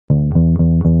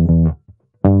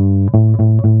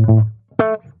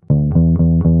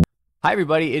Hi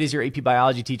everybody, it is your AP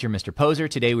Biology teacher, Mr. Poser.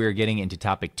 Today we are getting into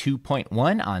topic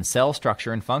 2.1 on cell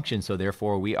structure and function. So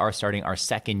therefore we are starting our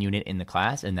second unit in the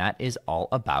class, and that is all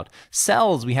about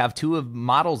cells. We have two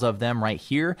models of them right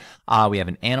here. We have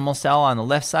an animal cell on the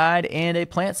left side and a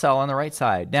plant cell on the right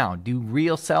side. Now, do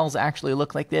real cells actually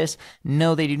look like this?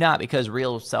 No, they do not, because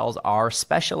real cells are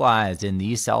specialized, and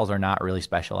these cells are not really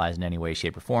specialized in any way,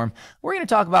 shape, or form. We're going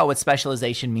to talk about what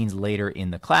specialization means later in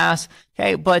the class.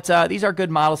 Okay, but these are good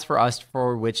models for us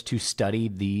for which to study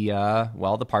the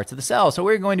parts of the cell. So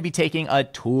we're going to be taking a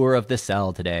tour of the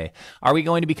cell today. Are we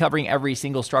going to be covering every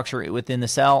single structure within the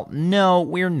cell? No,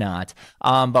 we're not.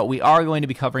 But we are going to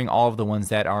be covering all of the ones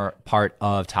that are part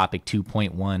of topic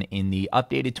 2.1 in the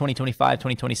updated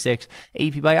 2025-2026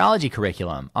 AP Biology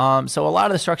curriculum. So a lot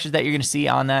of the structures that you're going to see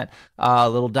on that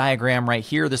little diagram right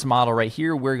here, this model right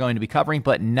here, we're going to be covering,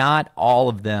 but not all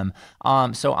of them.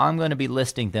 So I'm going to be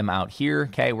listing them out here.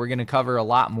 Okay, we're going to cover a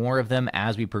lot more of them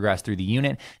as we progress through the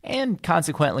unit and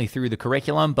consequently through the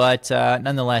curriculum, but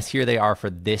nonetheless, here they are for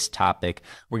this topic.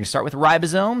 We're going to start with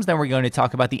ribosomes, then we're going to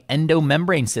talk about the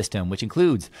endomembrane system, which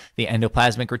includes the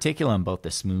endoplasmic reticulum, both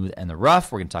the smooth and the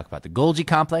rough. We're going to talk about the Golgi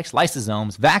Complex,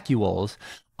 lysosomes, vacuoles.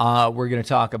 We're going to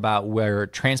talk about where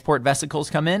transport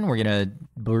vesicles come in. We're going to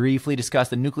briefly discuss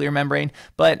the nuclear membrane,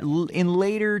 but in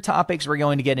later topics, we're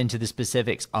going to get into the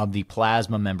specifics of the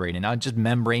plasma membrane, and not just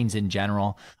membranes in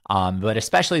general, but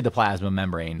especially the plasma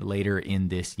membrane later in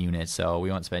this unit. So we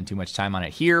won't spend too much time on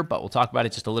it here, but we'll talk about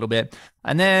it just a little bit.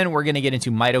 And then we're going to get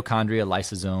into mitochondria,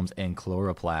 lysosomes, and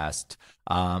chloroplast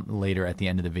later at the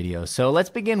end of the video. So let's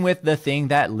begin with the thing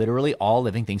that literally all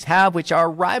living things have, which are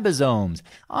ribosomes.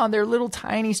 They're little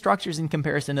tiny structures in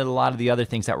comparison to a lot of the other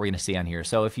things that we're going to see on here.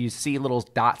 So if you see little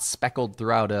dots speckled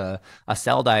throughout a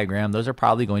cell diagram, those are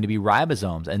probably going to be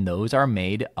ribosomes, and those are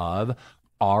made of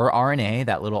rRNA.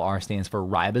 That little R stands for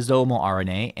ribosomal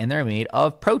RNA, and they're made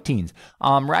of proteins.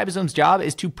 Ribosomes' job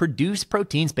is to produce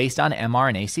proteins based on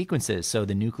mRNA sequences. So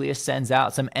the nucleus sends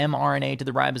out some mRNA to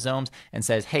the ribosomes and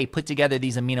says, hey, put together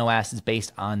these amino acids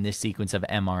based on this sequence of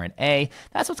mRNA.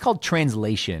 That's what's called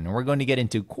translation. And we're going to get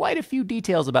into quite a few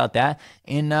details about that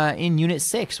in Unit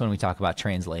 6 when we talk about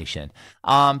translation.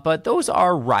 But those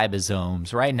are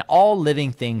ribosomes, right? And all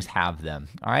living things have them,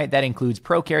 all right? That includes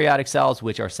prokaryotic cells,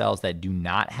 which are cells that do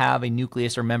not have a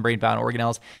nucleus or membrane-bound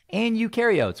organelles, and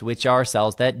eukaryotes, which are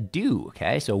cells that do,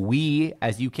 okay? So we,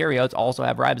 as eukaryotes, also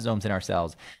have ribosomes in our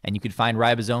cells, and you could find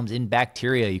ribosomes in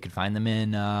bacteria. You could find them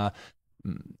in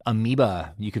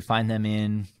amoeba. You could find them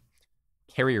in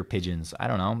carrier pigeons, I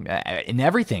don't know, in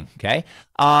everything, okay?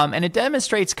 And it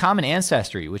demonstrates common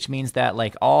ancestry, which means that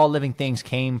like all living things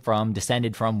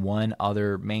descended from one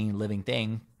other main living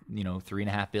thing,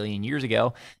 3.5 billion years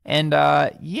ago. And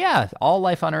yeah, all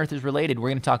life on Earth is related. We're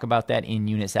going to talk about that in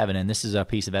Unit 7, and this is a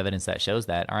piece of evidence that shows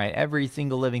that. All right, every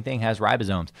single living thing has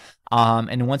ribosomes.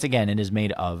 And once again, it is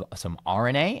made of some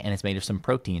RNA, and it's made of some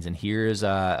proteins. And here's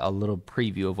a little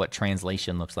preview of what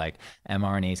translation looks like.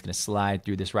 mRNA is going to slide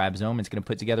through this ribosome. It's going to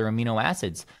put together amino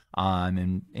acids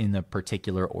in the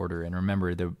particular order. And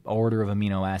remember, the order of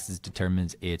amino acids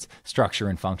determines its structure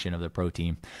and function of the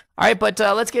protein. All right, but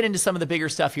let's get into some of the bigger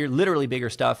stuff here, literally bigger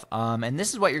stuff. And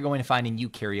this is what you're going to find in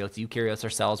eukaryotes. Eukaryotes are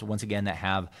cells, once again, that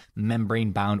have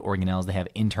membrane-bound organelles. They have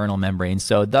internal membranes.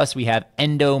 So thus, we have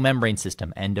endomembrane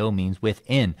system. Endo means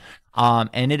within.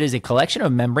 And it is a collection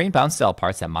of membrane-bound cell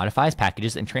parts that modifies,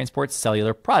 packages, and transports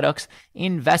cellular products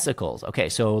in vesicles. Okay,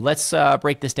 so let's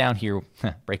break this down here.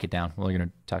 Break it down. We're going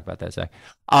to talk about that in a sec.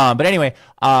 But anyway,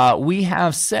 we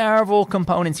have several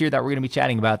components here that we're going to be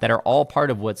chatting about that are all part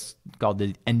of what's called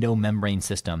the endomembrane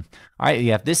system. All right,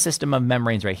 you have this system of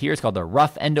membranes right here. It's called the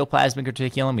rough endoplasmic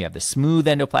reticulum. We have the smooth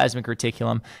endoplasmic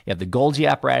reticulum. You have the Golgi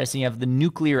apparatus, and you have the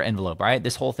nuclear envelope. All right,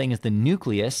 this whole thing is the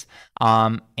nucleus,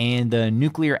 and the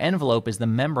nuclear envelope is the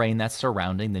membrane that's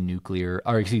surrounding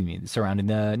the surrounding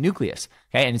the nucleus.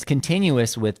 Okay, and it's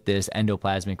continuous with this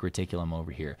endoplasmic reticulum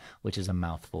over here, which is a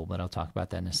mouthful, but I'll talk about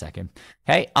that in a second.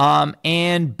 Okay,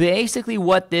 and basically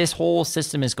what this whole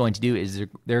system is going to do is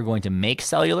they're going to make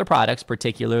cellular products,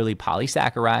 particularly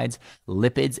polysaccharides,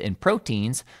 lipids, and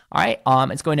proteins. All right,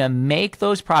 it's going to make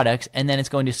those products, and then it's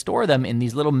going to store them in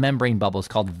these little membrane bubbles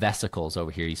called vesicles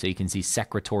over here. So you can see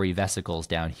secretory vesicles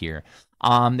down here.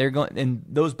 And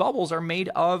those bubbles are made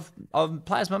of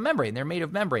plasma membrane. They're made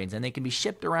of membranes, and they can be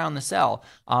shipped around the cell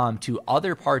to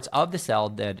other parts of the cell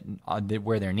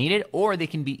where they're needed, or they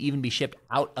can even be shipped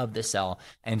out of the cell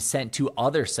and sent to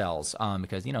other cells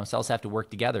because cells have to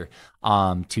work together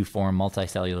to form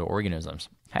multicellular organisms.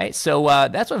 Okay, so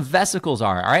that's what vesicles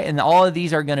are, all right? And all of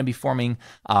these are going to be forming,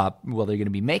 well, they're going to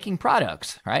be making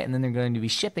products, right? And then they're going to be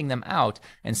shipping them out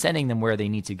and sending them where they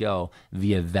need to go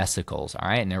via vesicles, all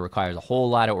right? And it requires a whole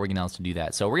lot of organelles to do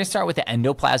that. So we're going to start with the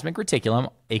endoplasmic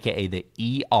reticulum, aka the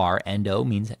ER. Endo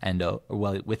means endo, or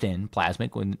well, within,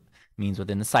 plasmic means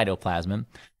within the cytoplasm.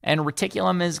 And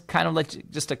reticulum is kind of like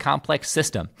just a complex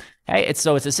system. Okay, it's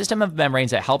a system of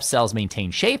membranes that helps cells maintain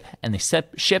shape, and they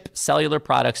ship cellular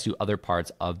products to other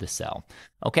parts of the cell.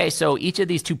 Okay, so each of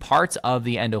these two parts of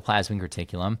the endoplasmic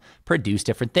reticulum produce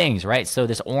different things, right? So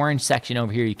this orange section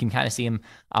over here, you can kind of see them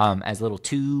as little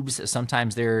tubes.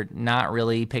 Sometimes they're not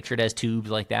really pictured as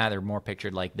tubes like that. They're more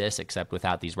pictured like this, except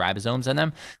without these ribosomes in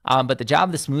them. But the job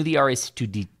of the smooth ER is to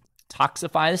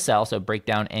detoxify the cell, so break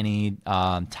down any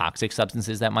toxic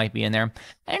substances that might be in there.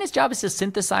 And its job is to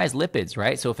synthesize lipids,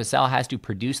 right? So if a cell has to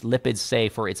produce lipids, say,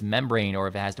 for its membrane, or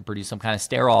if it has to produce some kind of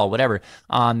sterol, whatever,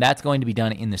 that's going to be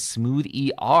done in the smooth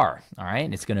ER, all right?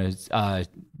 And it's going to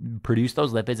produce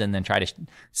those lipids and then try to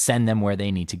send them where they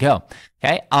need to go,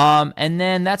 okay? And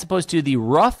then that's opposed to the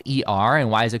rough ER. And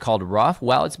why is it called rough?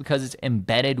 Well, it's because it's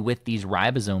embedded with these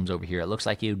ribosomes over here. It looks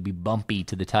like it would be bumpy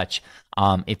to the touch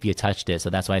if you touched it, so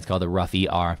that's why it's called the rough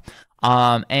ER.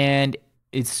 And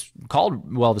it's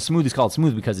called, well, the smooth is called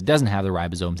smooth because it doesn't have the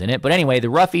ribosomes in it. But anyway, the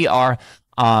rough ER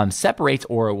separates,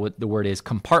 or what the word is,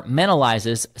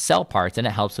 compartmentalizes cell parts, and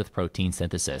it helps with protein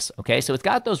synthesis. Okay, so it's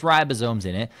got those ribosomes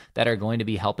in it that are going to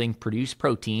be helping produce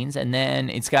proteins, and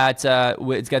then it's got these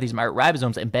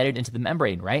ribosomes embedded into the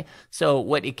membrane, right? So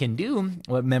what it can do,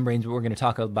 what membranes, we're going to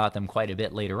talk about them quite a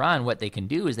bit later on, what they can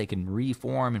do is they can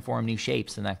reform and form new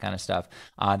shapes and that kind of stuff.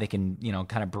 They can,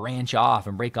 kind of branch off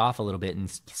and break off a little bit and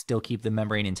still keep the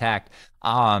membrane intact.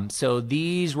 So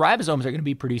these ribosomes are going to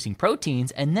be producing proteins,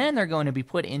 and then they're going to be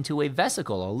put into a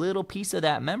vesicle, a little piece of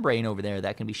that membrane over there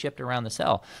that can be shipped around the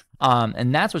cell.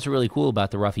 And that's what's really cool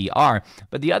about the rough ER.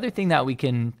 But the other thing that we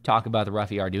can talk about the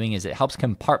rough ER doing is it helps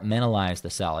compartmentalize the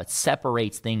cell. It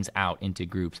separates things out into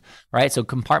groups, right? So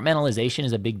compartmentalization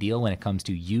is a big deal when it comes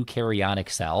to eukaryotic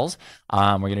cells.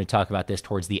 We're going to talk about this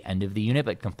towards the end of the unit,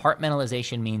 but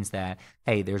compartmentalization means that,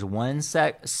 hey, there's one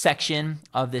section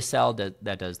of this cell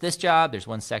that does this job, there's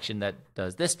one section that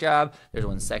does this job, there's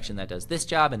one section that does this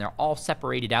job, and they're all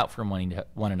separated out from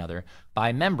one another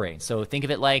by membrane. So think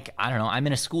of it like, I don't know, I'm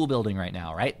in a school building right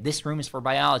now, right? This room is for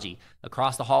biology.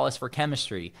 Across the hall is for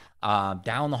chemistry.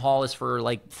 Down the hall is for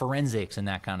like forensics and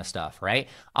that kind of stuff, right?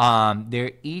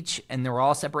 They're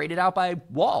all separated out by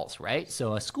walls, right?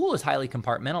 So a school is highly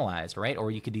compartmentalized, right? Or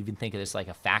you could even think of this like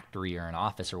a factory or an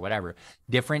office or whatever.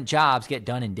 Different jobs get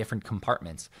done in different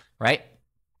compartments, right?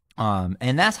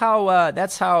 And that's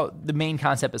how the main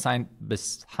concept behind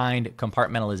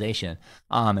compartmentalization.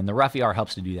 And the rough ER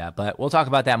helps to do that. But we'll talk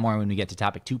about that more when we get to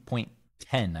topic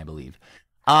 2.10, I believe.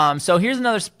 So here's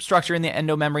another structure in the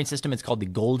endomembrane system. It's called the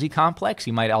Golgi Complex.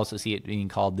 You might also see it being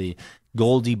called the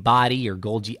Golgi body or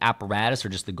Golgi apparatus, or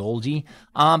just the Golgi.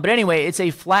 But anyway, it's a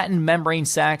flattened membrane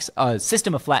sacs,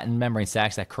 system of flattened membrane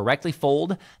sacs that correctly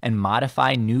fold and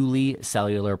modify newly made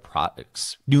cellular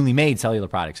products,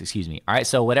 excuse me. All right,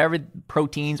 so whatever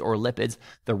proteins or lipids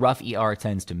the rough ER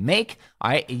tends to make,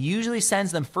 all right, it usually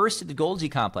sends them first to the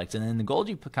Golgi complex, and then the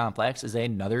Golgi complex is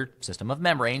another system of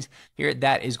membranes here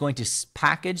that is going to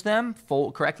package them,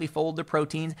 correctly fold the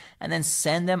proteins, and then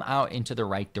send them out into the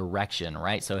right direction,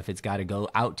 right? So if it's got to go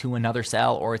out to another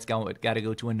cell, or it's got to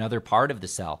go to another part of the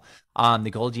cell,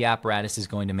 the Golgi apparatus is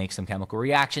going to make some chemical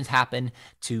reactions happen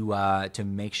to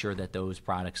make sure that those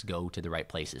products go to the right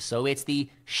places. So it's the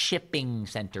shipping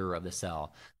center of the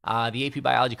cell. The AP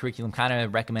Biology curriculum kind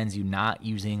of recommends you not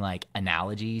using like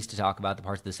analogies to talk about the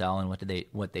parts of the cell and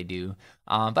what they do.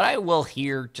 But I will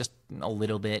here just a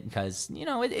little bit because,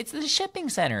 it's the shipping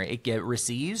center. It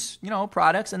receives,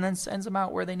 products and then sends them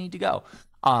out where they need to go.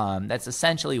 That's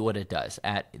essentially what it does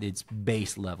at its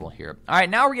base level here. All right,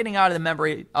 now we're getting out of the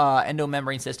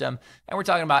endomembrane system, and we're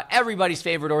talking about everybody's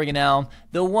favorite organelle,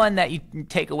 the one that you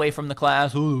take away from the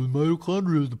class. Oh,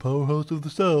 mitochondria is the powerhouse of the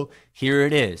cell. Here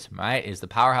it is, right? It's the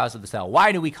powerhouse of the cell.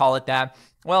 Why do we call it that?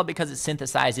 Well, because it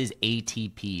synthesizes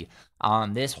ATP.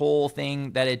 This whole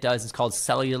thing that it does is called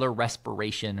cellular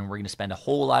respiration, and we're going to spend a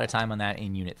whole lot of time on that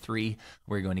in Unit 3.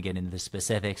 We're going to get into the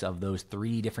specifics of those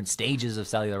 3 different stages of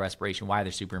cellular respiration, why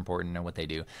they're super important and what they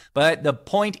do. But the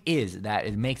point is that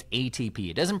it makes ATP.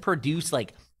 It doesn't produce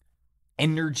like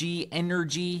energy,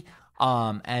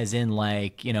 as in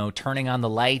like, turning on the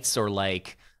lights or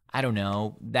like, I don't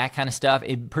know, that kind of stuff.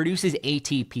 It produces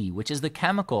ATP, which is the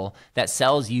chemical that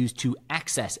cells use to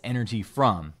access energy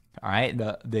from. All right,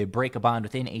 they break a bond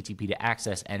within ATP to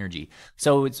access energy.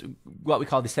 So it's what we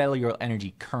call the cellular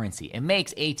energy currency. It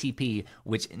makes ATP,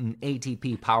 which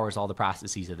ATP powers all the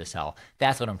processes of the cell.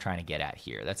 That's what I'm trying to get at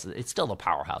here. It's still the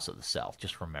powerhouse of the cell.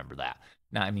 Just remember that.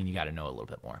 Now, I mean, you got to know a little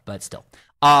bit more, but still.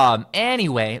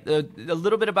 Anyway, a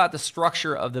little bit about the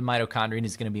structure of the mitochondria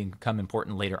is going to become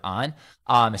important later on,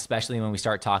 especially when we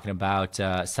start talking about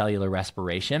cellular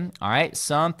respiration. All right,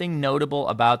 something notable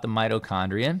about the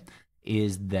mitochondria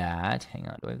is that, hang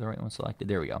on, do I have the right one selected?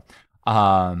 There we go.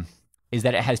 Is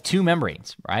that it has two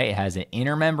membranes, right? It has an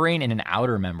inner membrane and an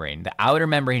outer membrane. The outer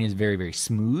membrane is very, very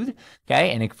smooth,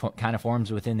 okay? And it kind of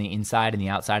forms within the inside and the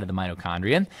outside of the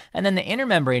mitochondria. And then the inner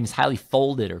membrane is highly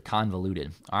folded or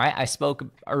convoluted, all right? I spoke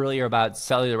earlier about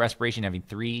cellular respiration having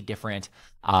three different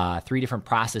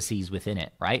processes within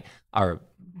it, right? Or,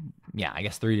 yeah, I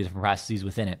guess three different processes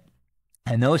within it.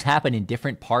 And those happen in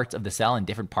different parts of the cell and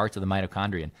different parts of the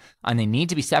mitochondrion. And they need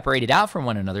to be separated out from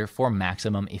one another for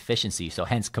maximum efficiency. So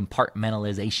hence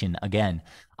compartmentalization again.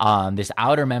 This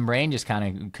outer membrane just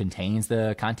kind of contains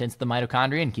the contents of the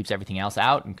mitochondria and keeps everything else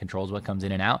out and controls what comes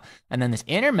in and out. And then this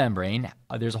inner membrane,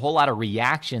 there's a whole lot of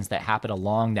reactions that happen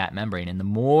along that membrane. And the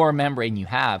more membrane you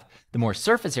have, the more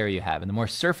surface area you have. And the more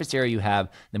surface area you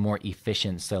have, the more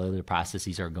efficient cellular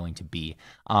processes are going to be.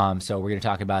 So we're going to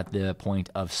talk about the point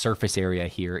of surface area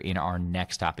here in our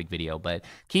next topic video. But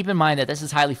keep in mind that this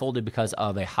is highly folded because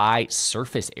of a high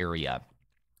surface area.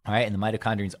 All right, and the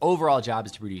mitochondria's overall job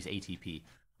is to produce ATP.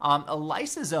 A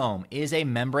lysosome is a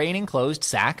membrane-enclosed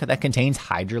sac that contains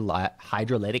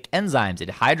hydrolytic enzymes. It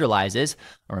hydrolyzes,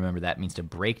 remember that means to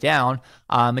break down,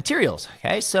 materials.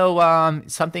 Okay, so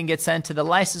something gets sent to the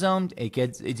lysosome.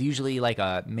 It's usually like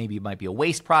maybe it might be a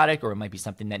waste product, or it might be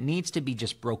something that needs to be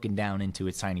just broken down into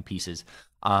its tiny pieces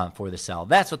for the cell.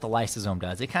 That's what the lysosome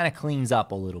does. It kind of cleans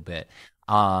up a little bit.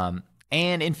 And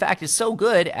in fact, it's so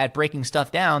good at breaking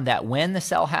stuff down that when the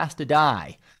cell has to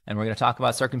die, and we're going to talk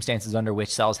about circumstances under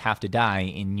which cells have to die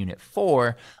in Unit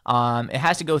 4, it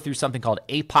has to go through something called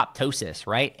apoptosis,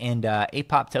 right? And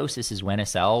apoptosis is when a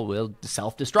cell will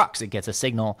self-destruct. It gets a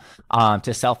signal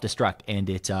to self-destruct, and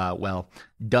it,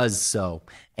 does so.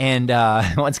 And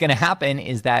what's going to happen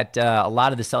is that a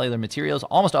lot of the cellular materials,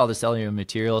 almost all the cellular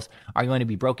materials, are going to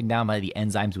be broken down by the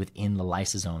enzymes within the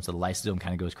lysosome. So the lysosome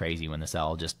kind of goes crazy when the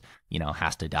cell just,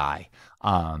 has to die.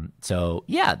 So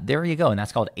yeah, there you go. And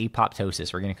that's called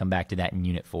apoptosis. We're going to come back to that in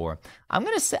Unit 4.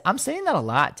 I'm saying that a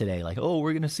lot today. Like, oh,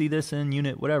 we're going to see this in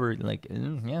Unit whatever. Like,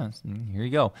 yeah, here you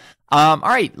go. All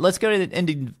right, let's go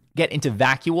to get into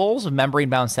vacuoles, a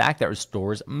membrane-bound sac that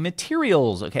stores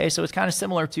materials. Okay, so it's kind of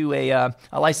similar to a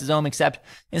lysosome, except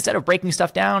instead of breaking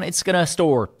stuff down, it's going to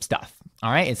store stuff. All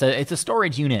right, it's a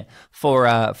storage unit for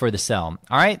the cell.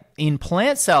 All right, in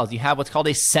plant cells, you have what's called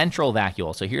a central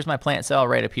vacuole. So here's my plant cell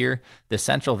right up here. The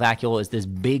central vacuole is this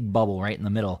big bubble right in the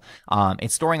middle.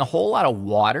 It's storing a whole lot of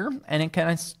water, and it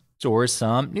kind of stores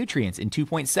some nutrients. In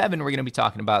 2.7, we're going to be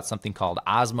talking about something called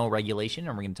osmoregulation, and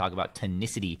we're going to talk about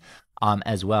tonicity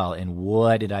as well. And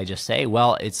what did I just say?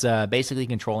 Well, it's basically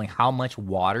controlling how much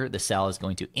water the cell is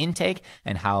going to intake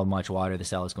and how much water the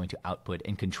cell is going to output,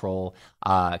 and control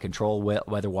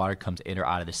whether water comes in or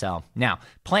out of the cell. Now,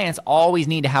 plants always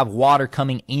need to have water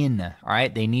coming in. All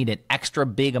right, they need an extra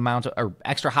big amount or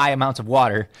extra high amounts of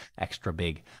water, extra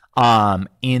big,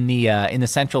 in the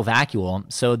central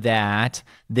vacuole, so that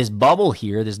this bubble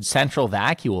here, this central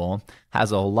vacuole,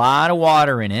 has a lot of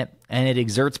water in it, and it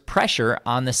exerts pressure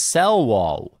on the cell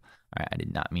wall. All right, I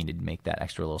did not mean to make that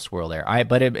extra little swirl there. All right,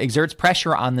 but it exerts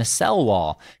pressure on the cell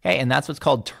wall. Okay, and that's what's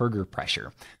called turgor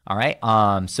pressure. All right,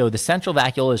 so the central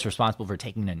vacuole is responsible for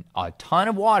taking a ton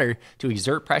of water to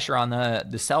exert pressure on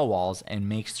the cell walls and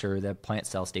make sure the plant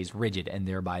cell stays rigid, and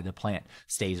thereby the plant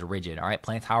stays rigid. All right,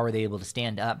 plants, how are they able to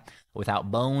stand up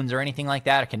without bones or anything like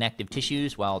that, or connective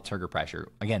tissues? Well, turgor pressure.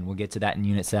 Again, we'll get to that in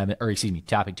topic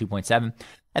 2.7.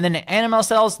 And then animal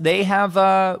cells, they have,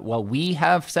 we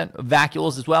have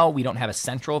vacuoles as well. We don't have a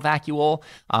central vacuole.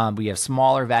 We have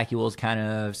smaller vacuoles kind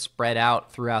of spread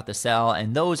out throughout the cell,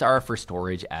 and those are for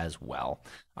storage as well.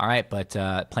 All right, but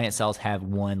plant cells have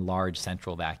one large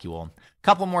central vacuole. A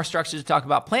couple more structures to talk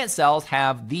about. Plant cells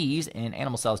have these, and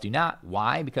animal cells do not.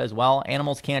 Why? Because, well,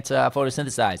 animals can't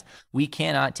photosynthesize. We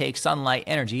cannot take sunlight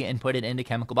energy and put it into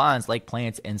chemical bonds like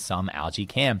plants and some algae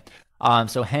can.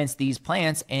 So hence these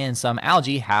plants and some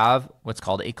algae have what's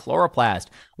called a chloroplast.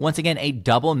 Once again, a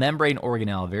double membrane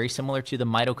organelle, very similar to the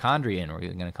mitochondria, and we're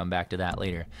going to come back to that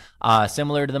later.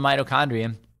 Similar to the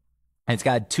mitochondria, it's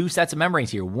got two sets of membranes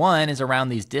here. One is around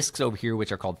these discs over here,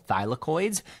 which are called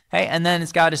thylakoids, okay? And then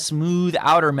it's got a smooth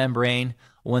outer membrane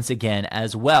once again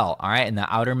as well. All right, and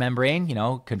the outer membrane,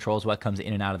 controls what comes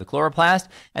in and out of the chloroplast.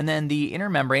 And then the inner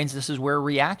membranes, this is where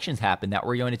reactions happen that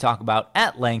we're going to talk about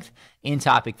at length in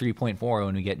topic 3.4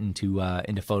 when we get into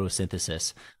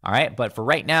photosynthesis. All right, but for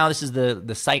right now, this is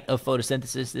the site of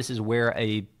photosynthesis. This is where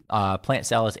a plant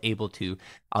cell is able to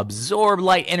absorb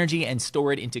light energy and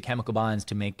store it into chemical bonds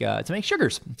to make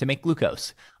sugars, to make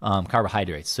glucose,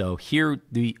 carbohydrates. So here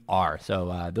we are.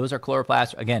 So those are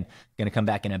chloroplasts. Again, going to come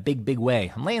back in a big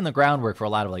way. I'm laying the groundwork for a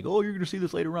lot of you're going to see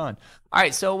this later on. All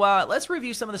right, so let's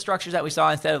review some of the structures that we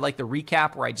saw instead of the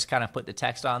recap where I just kind of put the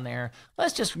text on there.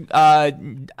 Let's just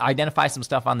identify some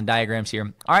stuff on the diagrams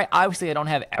here. All right, obviously I don't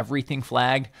have everything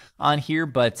flagged on here,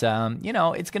 but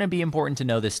it's going to be important to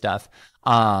know this stuff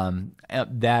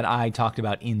that I talked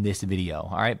about in this video.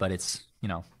 All right, but it's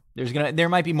there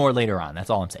might be more later on. That's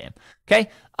all I'm saying. Okay,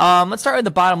 let's start with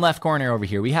the bottom left corner over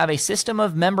here. We have a system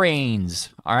of membranes.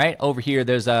 All right, over here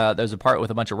there's a part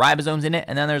with a bunch of ribosomes in it,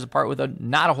 and then there's a part with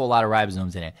not a whole lot of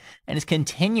ribosomes in it, and it's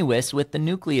continuous with the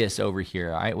nucleus over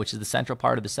here. All right, which is the central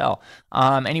part of the cell.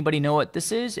 Anybody know what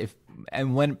this is?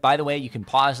 By the way, you can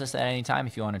pause this at any time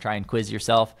if you want to try and quiz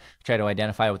yourself, try to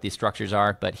identify what these structures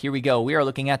are. But here we go. We are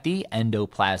looking at the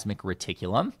endoplasmic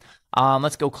reticulum.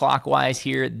 Let's go clockwise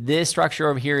here. This structure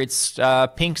over here, it's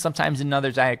pink. Sometimes in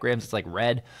other diagrams, it's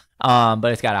red. But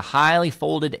it's got a highly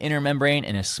folded inner membrane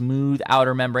and a smooth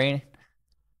outer membrane.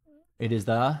 It is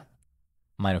the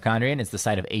mitochondria, and it's the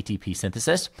site of ATP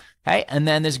synthesis. Okay, and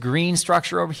then this green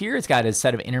structure over here, it's got a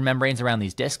set of inner membranes around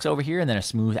these discs over here, and then a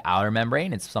smooth outer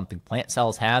membrane. It's something plant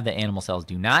cells have that animal cells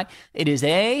do not. It is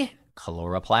a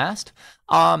chloroplast.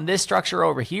 This structure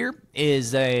over here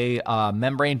is a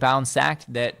membrane-bound sac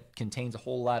that contains a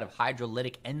whole lot of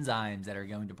hydrolytic enzymes that are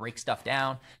going to break stuff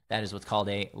down. That is what's called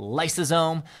a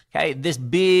lysosome. Okay, this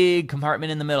big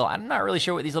compartment in the middle, I'm not really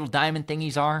sure what these little diamond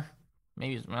thingies are.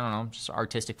 Maybe, I don't know, just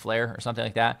artistic flair or something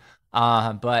like that.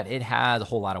 But it has a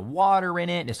whole lot of water in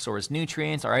it. It stores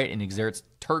nutrients, all right, and exerts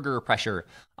turgor pressure,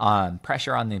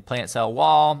 pressure on the plant cell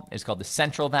wall. It's called the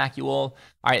central vacuole. All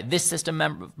right, this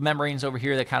system membranes over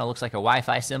here that kind of looks like a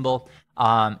Wi-Fi symbol.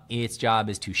 Its job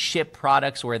is to ship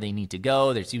products where they need to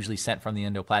go. It's usually sent from the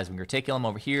endoplasmic reticulum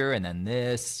over here, and then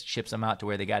this ships them out to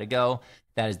where they got to go.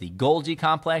 That is the Golgi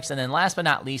complex. And then last but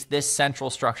not least, this central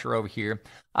structure over here.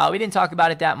 We didn't talk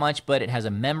about it that much, but it has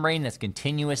a membrane that's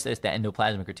continuous. That's the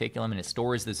endoplasmic reticulum, and it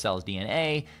stores the cell's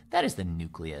DNA. That is the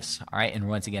nucleus. All right, and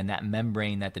once again, that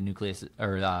membrane that the nucleus,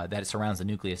 or that it surrounds the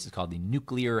nucleus, is called the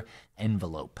nuclear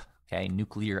envelope. Okay,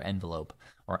 nuclear envelope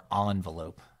or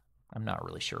envelope. I'm not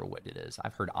really sure what it is.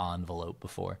 I've heard envelope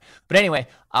before. But anyway,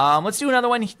 let's do another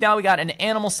one. Now we got an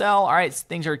animal cell. All right,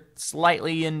 things are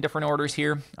slightly in different orders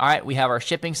here. All right, we have our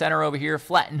shipping center over here,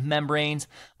 flattened membranes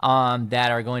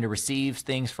that are going to receive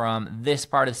things from this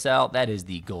part of the cell. That is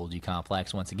the Golgi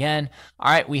complex once again. All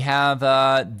right, we have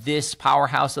this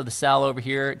powerhouse of the cell over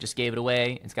here. Just gave it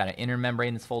away. It's got an inner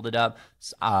membrane that's folded up,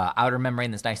 outer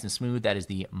membrane that's nice and smooth. That is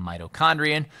the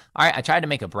mitochondrion. All right, I tried to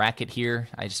make a bracket here.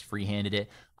 I just freehanded it.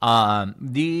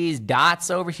 These dots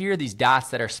over here, these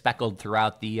dots that are speckled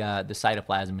throughout the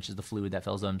cytoplasm, which is the fluid that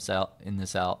fills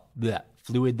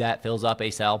fluid that fills up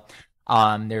a cell.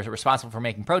 They're responsible for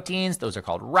making proteins. Those are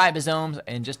called ribosomes.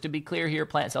 And just to be clear here,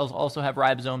 plant cells also have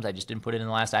ribosomes. I just didn't put it in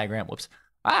the last diagram. Whoops.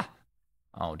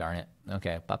 Oh, darn it.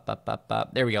 Okay.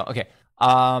 There we go. Okay.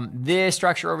 This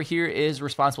structure over here is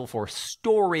responsible for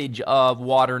storage of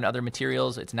water and other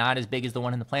materials. It's not as big as the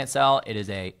one in the plant cell. It is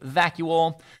a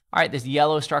vacuole. All right, this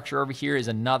yellow structure over here is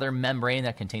another membrane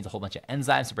that contains a whole bunch of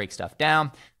enzymes to break stuff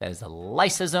down. That is a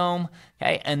lysosome.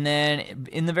 Okay, and then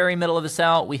in the very middle of the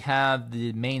cell, we have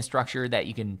the main structure that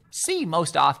you can see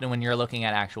most often when you're looking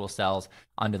at actual cells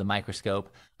under the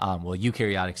microscope.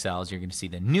 Eukaryotic cells, you're going to see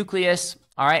the nucleus.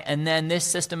 All right, and then this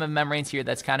system of membranes here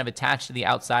that's kind of attached to the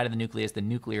outside of the nucleus, the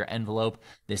nuclear envelope.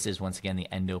 This is, once again, the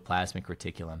endoplasmic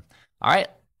reticulum. All right,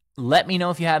 let me know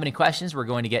if you have any questions. We're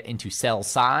going to get into cell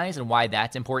size and why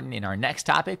that's important in our next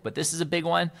topic, but this is a big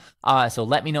one. So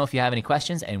let me know if you have any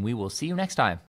questions, and we will see you next time.